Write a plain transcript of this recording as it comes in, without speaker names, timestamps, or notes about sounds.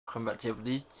Welcome back to Evil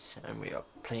Deedz, and we are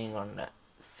playing on that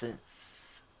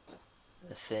Sense,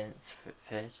 the Sense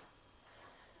Fed.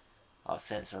 Our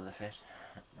Sense of the Fed.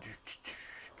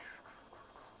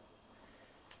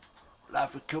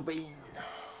 Life with killbane.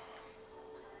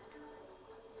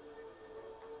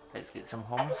 Let's get some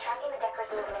homes. Tracking the Deckers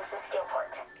movements in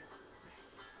Steelport.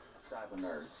 Cyber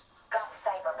nerds. Goth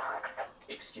cyberpunks.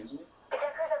 Excuse me? The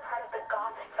Deckers are part of the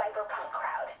goth cyberpunk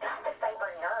crowd, not the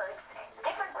cyber nerds.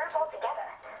 Different group altogether.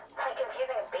 Like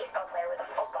confusing a baseball player with a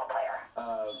football player.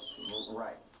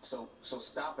 Right. So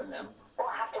stopping them. We'll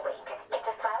have to wait. Get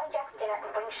to Smiling Jack's dinner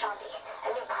and bring Shanti. A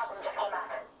new problem just came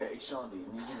up. Hey, Shaundi,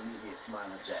 need you to meet me at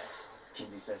Smiling Jack's.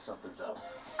 Kinsey says something's up.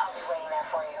 I'll be waiting there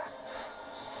for you.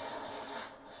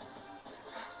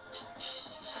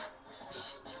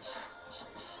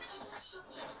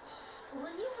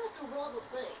 When you have to rob a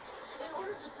bank in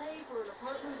order to pay for an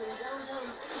apartment in downtown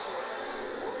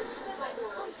Steelport, one expects the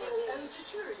comfort and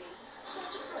security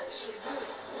such a price should bring.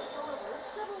 However,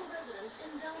 several residents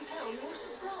in downtown were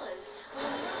surprised when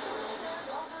a massive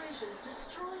operation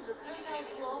destroyed the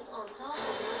penthouse loft on top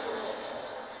of their building.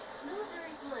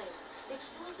 Military planes,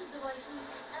 explosive devices,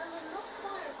 and enough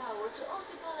firepower to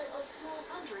occupy a small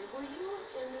country were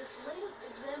used in this latest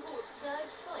example of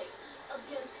Stag's fight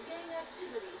against gang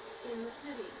activity in the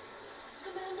city.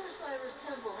 Commander Cyrus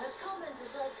Temple has commented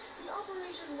that the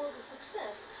operation was a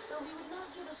success, though he would not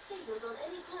give a statement on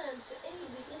any plans to aid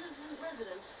the innocent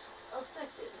residents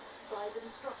affected by the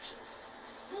destruction.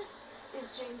 This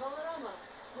is Jane Balarama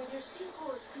with your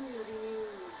Steelport Community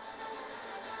News.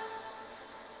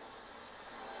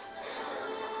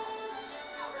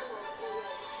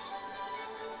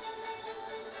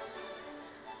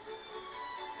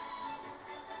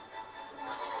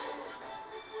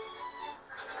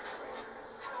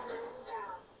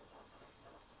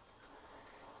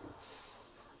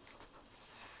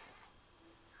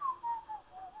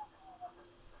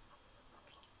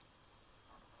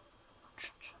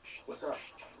 What's up?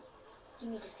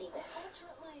 You need to see this.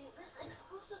 Fortunately, this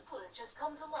exclusive footage has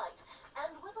come to light,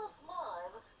 and with us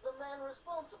live, the man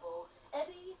responsible,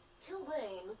 Eddie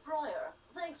Killbane Pryor.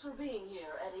 Thanks for being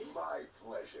here, Eddie. My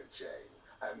pleasure, Jane.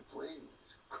 And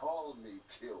please, call me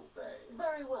Killbane.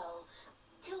 Very well.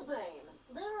 Killbane,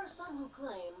 there are some who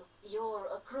claim you're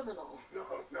a criminal. No,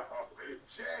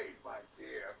 Jane, my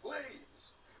dear,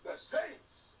 please. The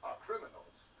saints are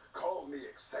criminals. Call me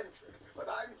eccentric, but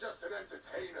I'm just an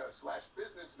entertainer slash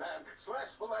businessman slash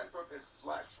philanthropist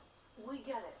slash... We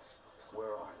get it.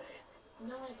 Where are they?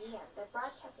 No idea. They're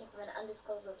broadcasting from an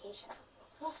undisclosed location.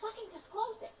 Well, fucking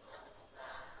disclose it.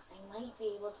 I might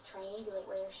be able to triangulate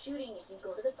where they're shooting if you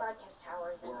go to the broadcast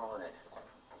towers and... We're on it.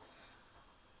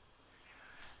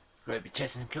 We're gonna be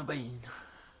chasing killbane.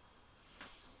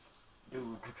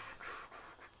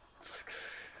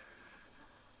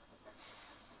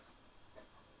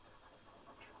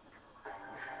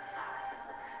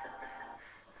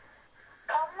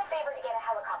 Call them a favor to get a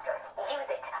helicopter. Use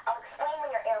it. I'll explain when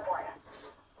you're airborne.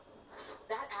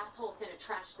 That asshole's gonna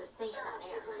trash the Saints on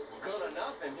air. Good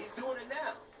enough, and he's doing it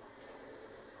now.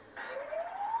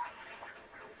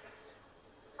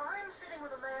 I'm sitting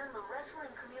with a man the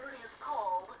wrestling community has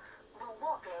called the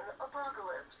Walking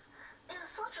Apocalypse. Is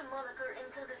such a moniker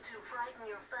intended to frighten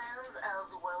your fans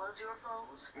as well as your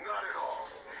foes? Not at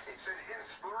all. It's an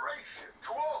inspiration to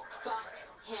all the Fuck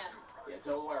fans. him. Yeah,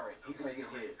 don't worry. He's gonna get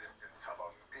his. Existence of a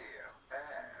mere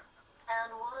fan. And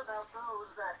what about those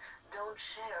that don't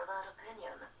share that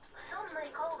opinion? Some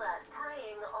may call that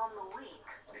preying on the weak.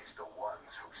 It's the ones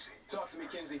who see. Talk to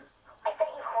me, Kinsey. I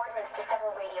sent you coordinates to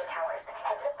several radio towers.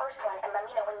 Head to the first one and let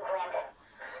me know when you've landed.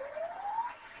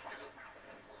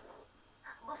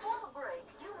 Before the break,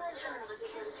 you mentioned the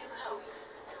kids you helped.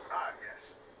 Ah,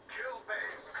 yes.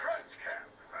 Killbane Crunch Camp.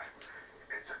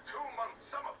 It's a 2-month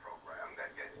summer program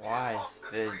that gets Why? kids off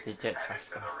The streets Jets and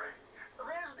faster. into the ring.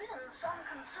 There's been some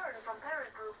concern from parent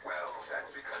groups. Well,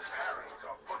 that's because parents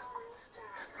are footloose.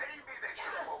 Maybe they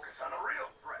should focus on a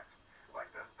real threat, like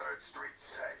the 3rd Street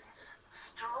Saints.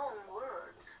 Strong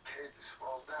words. Kids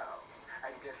fall down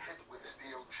and get hit with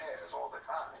steel chairs all the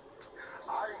time.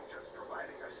 I'm just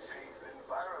providing a safe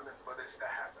environment for this to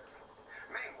happen.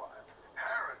 Meanwhile,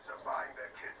 parents are buying their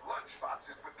kids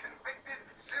lunchboxes with convicted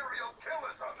serial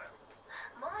killers on them.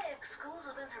 My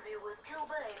exclusive interview with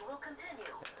Killbane will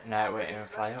continue. Now waiting to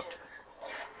fly up.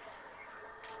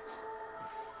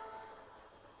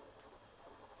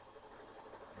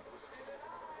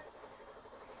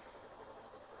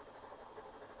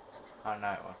 Oh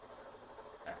no, it won't.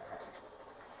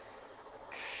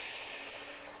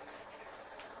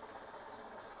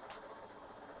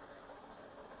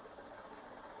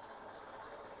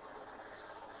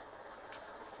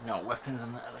 No weapons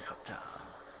on the helicopter.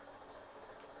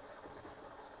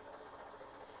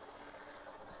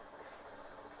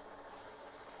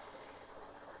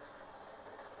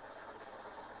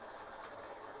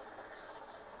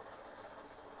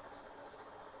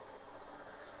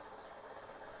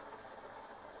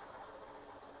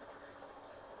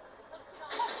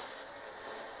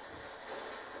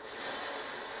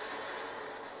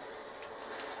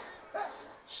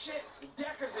 Shit, the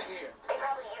Deckers are here. They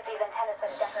probably use these antennas for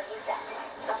the Decker use that.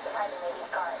 Not surprising they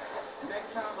use guards.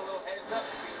 Next time a little heads up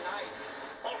would be nice.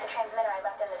 Use the transmitter I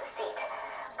left under the seat.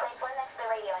 Place one next to the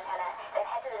radio antenna, then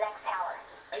head to the next tower.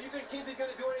 And you think Kinsey's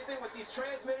gonna do anything with these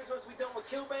transmitters once we're done with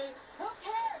Killbane? Who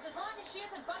cares? As long as she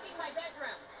isn't bugging my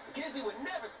bedroom. Kinsey would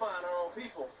never spy on her own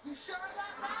people. You sure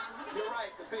about that? You're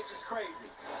right, the bitch is crazy.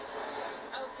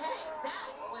 Okay, that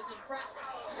was impressive.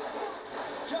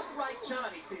 Just like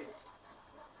Johnny did it.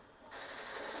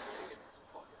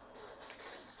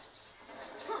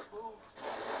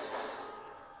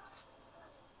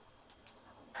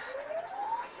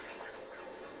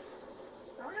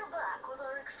 We're back with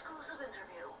our exclusive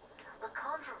interview. The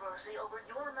controversy over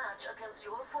your match against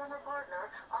your former partner,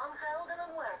 Angel de la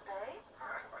Muerte.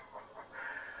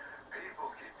 People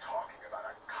keep talking about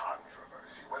a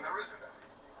controversy when there isn't any.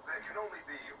 There can only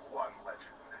be one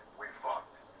legend. We fought.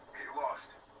 He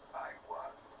lost. I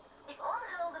won. If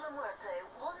Angel de la Muerte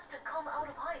was to come out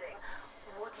of hiding,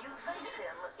 would you face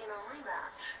him in a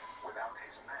rematch? Without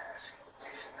his mask,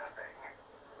 he's nothing.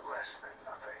 Less than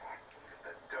nothing.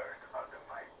 The dirt under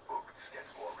my boots gets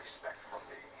more respect from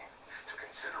me. To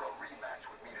consider a rematch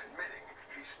would mean admitting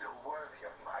he's still worthy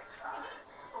of my time.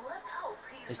 Let's hope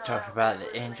he's Let's not talk out about there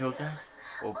the angel listening guy.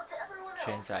 in. Or But to everyone else,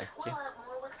 translate we'll you. have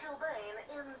more with Killbane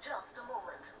in just a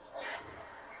moment.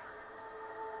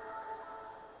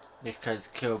 Because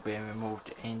Killbane removed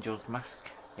Angel's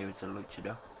mask. He was a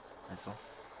luchador as well.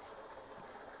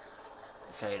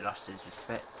 So he lost his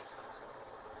respect.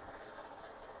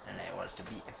 And now he wants to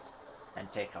beat him. And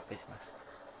take off his mask.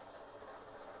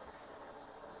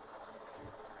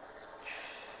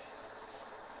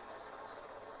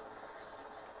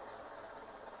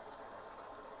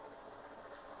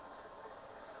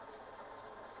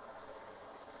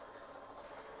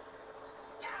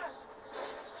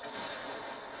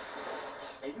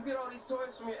 And you get all these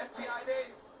toys from your FBI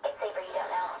days? It's safer you don't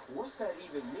know. What's that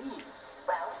even mean?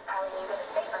 Well, probably means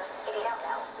it's safer if you don't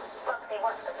know. Look, they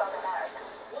work, that's all that matters.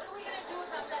 What are we gonna do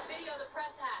about that video the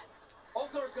press has?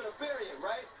 Ultor's gonna bury it,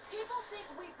 right? People think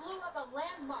we blew up a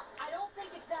landmark. I don't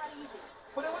think it's that easy.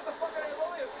 But then what the fuck are their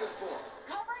lawyers good for?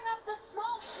 Covering up the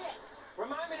small shits.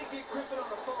 Remind me to get Griffin on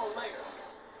the phone later.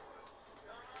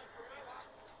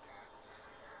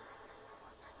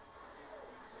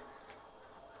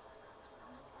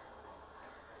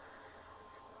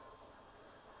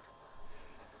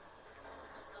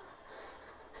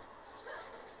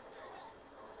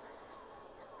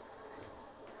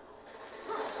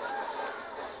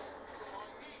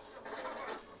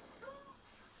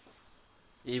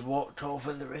 He walked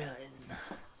over the railing.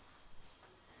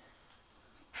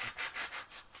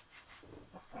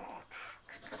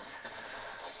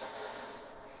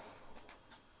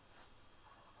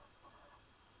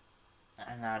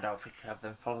 And I don't think I have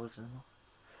them followers anymore.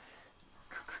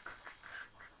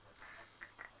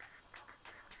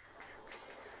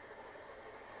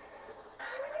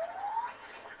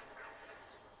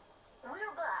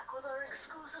 We're back with our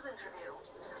exclusive interview.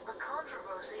 The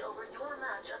controversy over your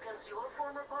match against your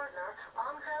former partner,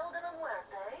 Angel de la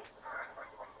Muerte.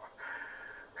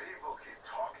 People keep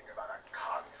talking about a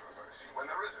controversy when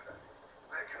there isn't any.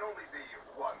 There can only be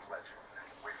one legend.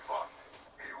 We fought.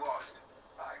 He lost.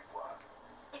 I won.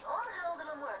 If Angel de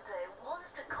la Muerte was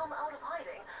to come out of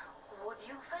hiding, would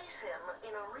you face him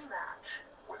in a rematch?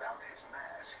 Without his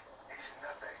mask, he's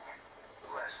nothing.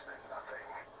 Less than nothing.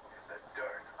 The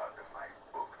dirt under my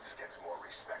boots gets more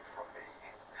respect from me.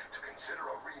 To consider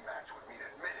a rematch would mean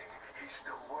admitting he's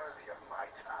still worthy of my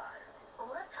time.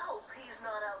 Let's hope he's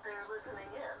not out there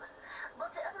listening in.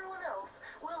 But to everyone else,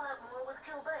 we'll have more with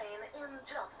Killbane in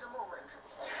just a moment.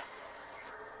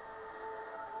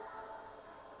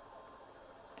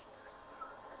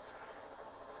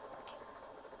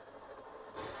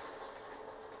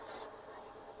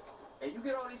 And you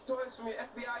get all these toys from your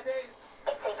FBI days?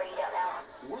 It's safer you don't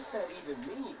know. What's that even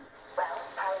mean? Well,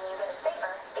 probably means it's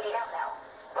safer if you don't know.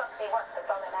 Look, they work, that's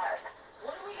all that matters.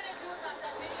 What are we gonna do about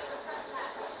that video the press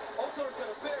has? Ultor's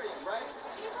gonna bury it, right?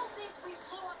 People think we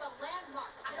blew up a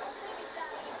landmark. I don't think it's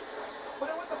that easy. But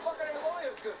then what the fuck are their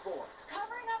lawyers good for?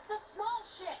 Covering up the small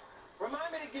shits. Remind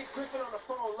me to get Griffin on the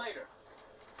phone later.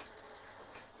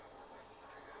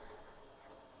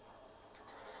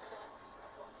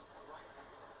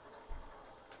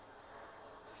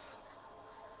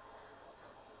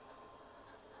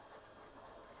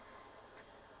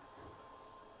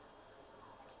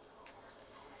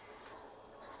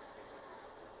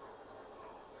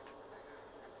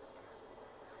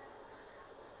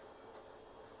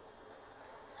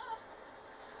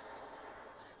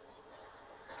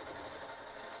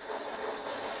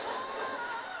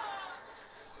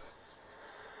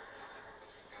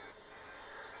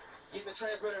 the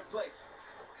transmitter in place.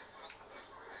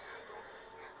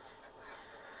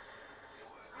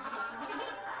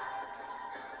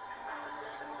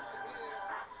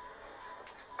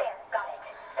 There, got it.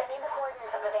 Send me the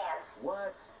coordinates of the van.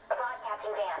 What? The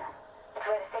broadcasting van. It's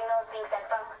where the signal is being sent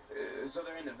from. So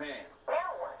they're in the van.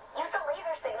 No! Use the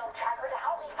laser signal tracker to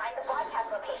help me find the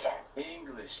broadcast location.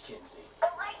 English, Kinsey.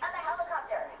 The light on the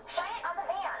helicopter. Shine it on the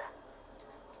van.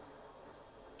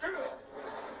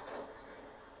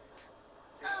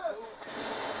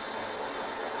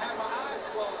 Had my eyes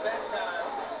closed that time.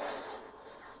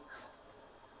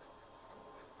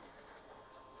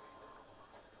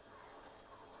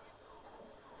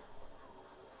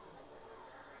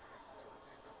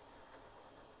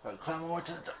 Rồi climb over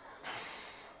to the...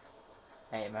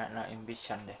 Hey man, not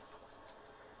ambition there.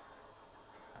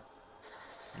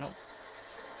 Nope.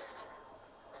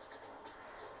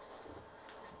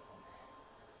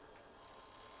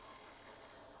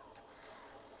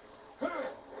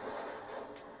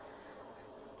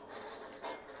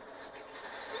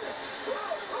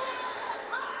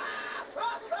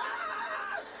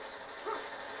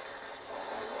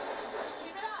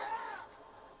 Keep it up.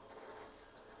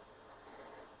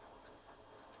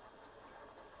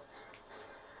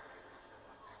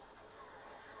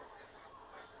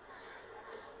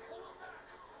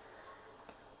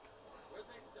 Where'd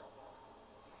they stealth off?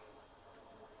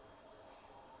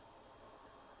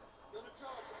 Gonna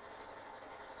charge them.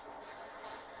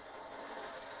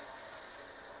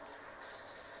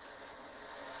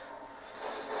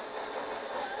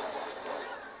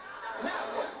 Now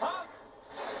what, huh?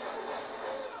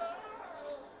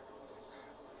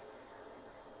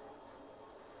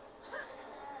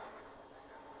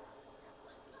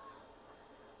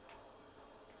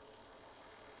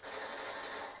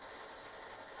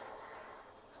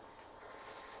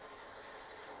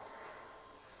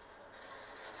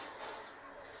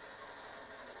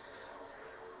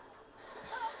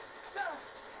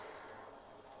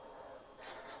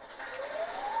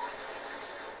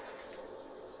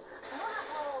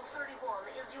 Nuzlockes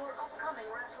 31 is your upcoming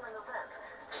wrestling event.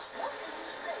 What can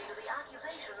you say to the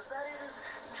accusations that it is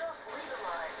just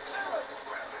legalized? Well,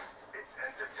 it's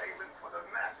entertainment for the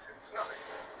masses, nothing.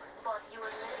 But you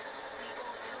admit people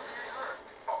do get hurt.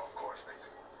 Oh, of course they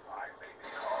do. I may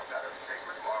be carved out of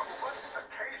sacred marble, but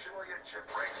occasionally a chip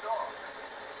breaks off.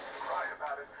 Cry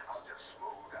about it, I'll just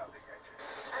smooth out the edges.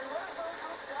 And what of those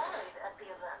who died at the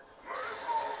event? Murder's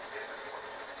law isn't one.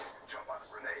 Jump on a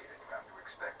grenade and you have to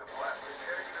expect the blast to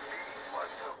tear you to pieces, blood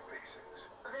to pieces.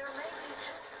 There may be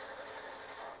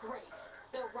Great.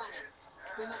 They're running.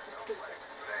 We must escape it.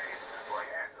 Grenade or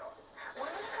handoff. When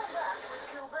we come back with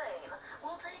Killbane,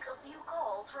 we'll take a few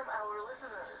calls from our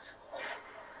listeners.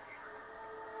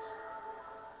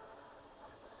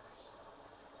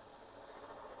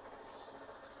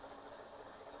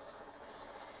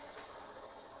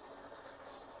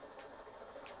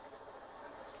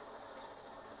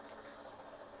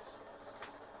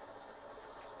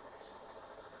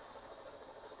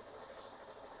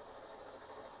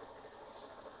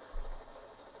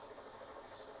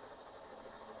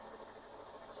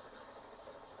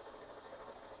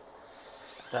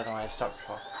 Don't know why I stopped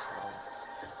for.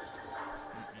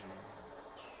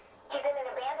 He's in an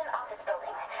abandoned office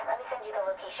building. Let me send you the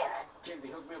location. Kinsey,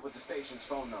 hook me up with the station's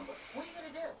phone number. What are you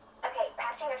gonna do? Okay,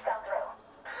 patching your cell through.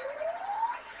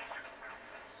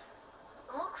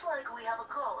 Looks like we have a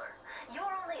caller. You're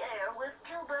on the air with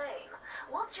Killbane.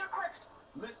 What's your question?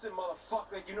 Listen,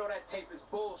 motherfucker, you know that tape is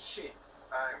bullshit.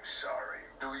 I'm sorry.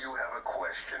 Do you have a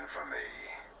question for me?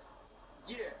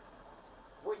 Yeah.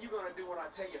 What you gonna do when I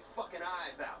tear your fucking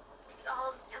eyes out?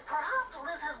 Perhaps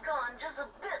this has gone just a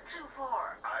bit too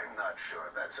far. I'm not sure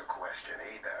that's a question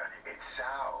either. It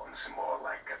sounds more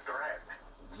like a threat.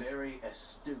 Very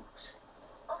astute.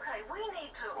 Okay, we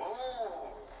need to. Ooh,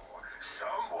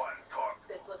 someone talk.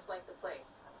 This looks like the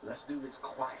place. Let's do this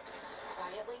quietly.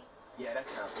 Quietly? Yeah, that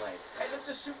sounds lame. Hey, let's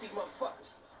just shoot these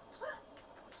motherfuckers.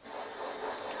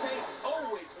 Saints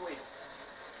always win.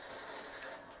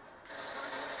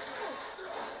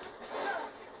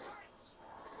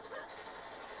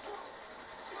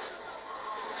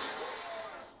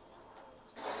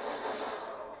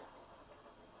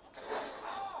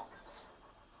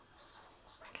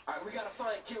 Alright, we gotta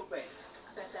find Killbane.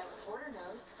 Bet that reporter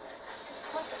knows.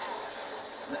 Let's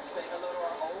ask. Let's say hello to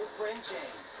our old friend Jane.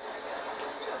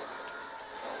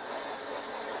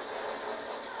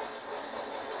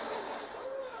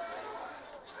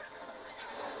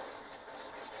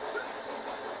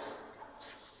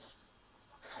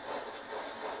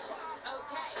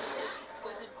 Okay, that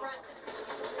was impressive.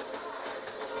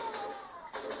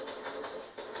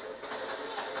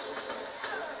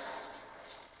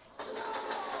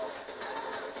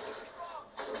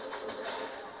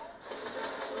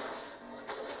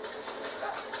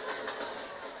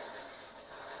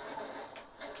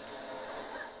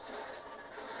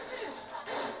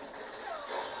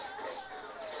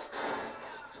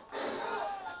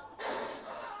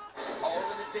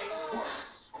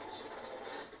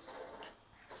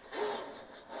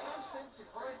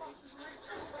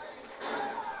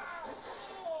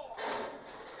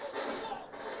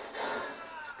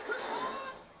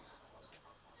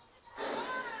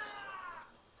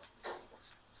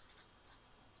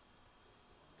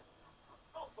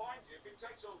 you if it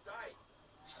takes all day.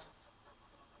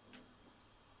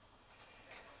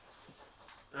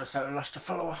 Looks like we lost a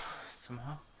follower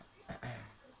somehow.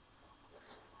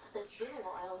 It's been a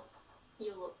while.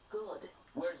 You look good.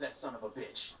 Where's that son of a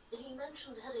bitch? He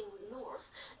mentioned heading north.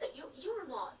 You're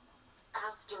not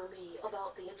after me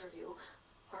about the interview,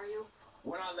 are you?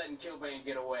 We're not letting Killbane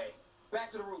get away. Back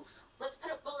to the roof. Let's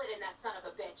put a bullet in that son of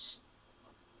a bitch.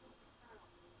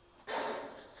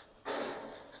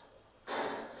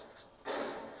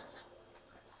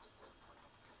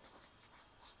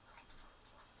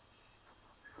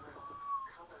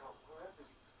 Come out wherever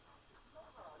you...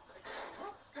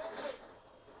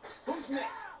 Who's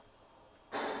next?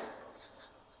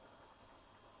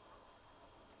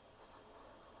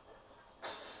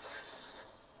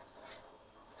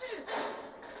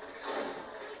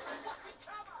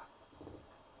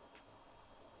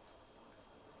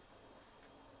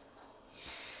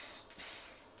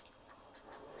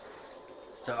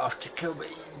 So off to killbane.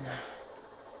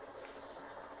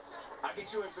 I'll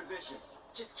get you in position.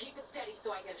 Just keep it steady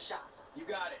so I get a shot. You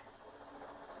got it.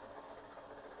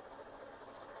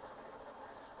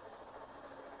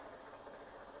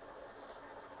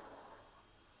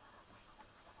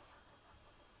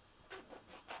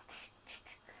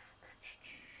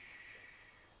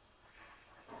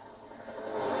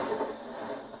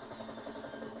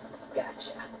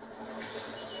 Gotcha.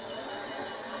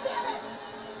 Damn it!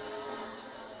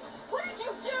 What did you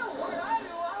do? What did I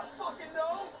do? I don't fucking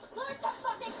know. Learn to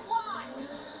fucking fly!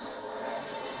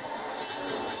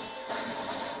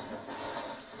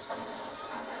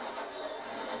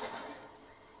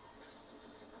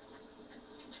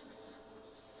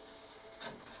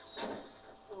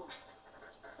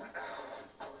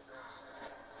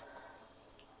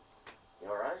 You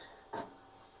alright?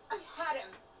 I had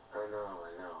him. I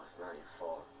know. It's not your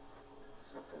fault.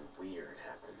 Something weird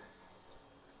happened.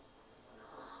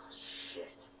 Oh,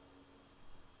 shit.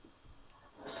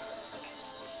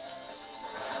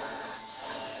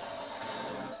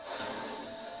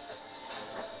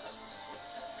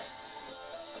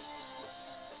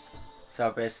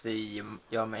 So basically,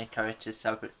 your main character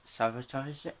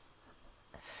sabotaged it.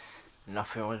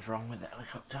 Nothing was wrong with the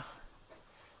helicopter.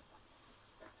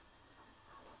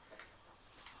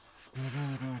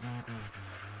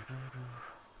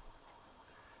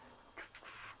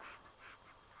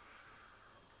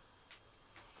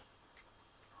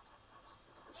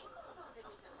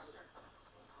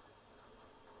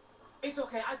 It's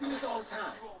okay. I do this all the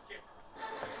time. You won't get...